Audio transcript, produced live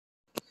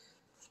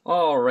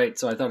Alright,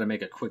 so I thought I'd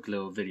make a quick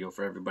little video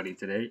for everybody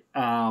today.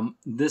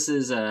 This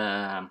is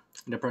the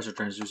pressure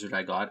transducer that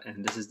I got,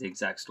 and this is the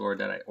exact store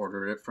that I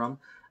ordered it from.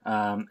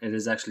 It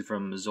is actually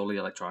from Zoli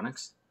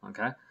Electronics,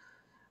 okay?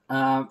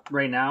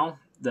 Right now,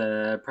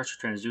 the pressure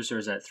transducer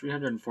is at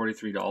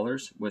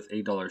 $343 with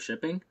 $8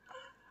 shipping.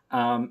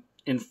 In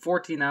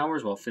 14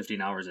 hours, well,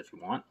 15 hours if you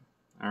want,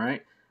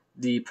 alright,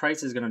 the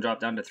price is going to drop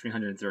down to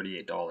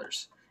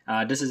 $338.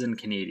 This is in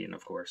Canadian,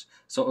 of course.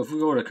 So if we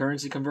go to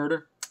currency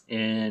converter,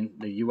 in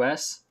the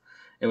US,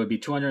 it would be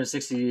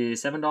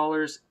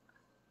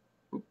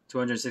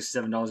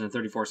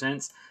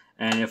 $267.34.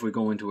 And if we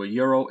go into a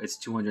euro, it's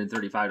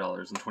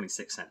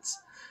 $235.26.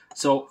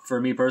 So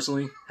for me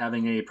personally,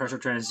 having a pressure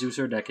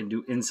transducer that can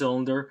do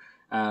in-cylinder,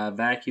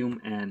 vacuum,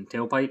 and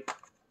tailpipe,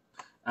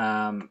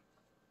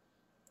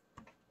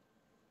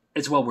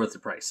 it's well worth the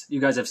price.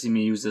 You guys have seen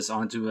me use this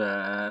onto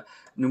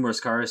numerous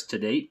cars to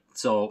date,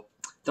 so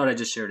thought I'd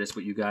just share this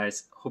with you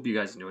guys. Hope you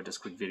guys enjoyed this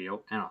quick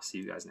video, and I'll see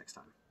you guys next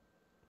time.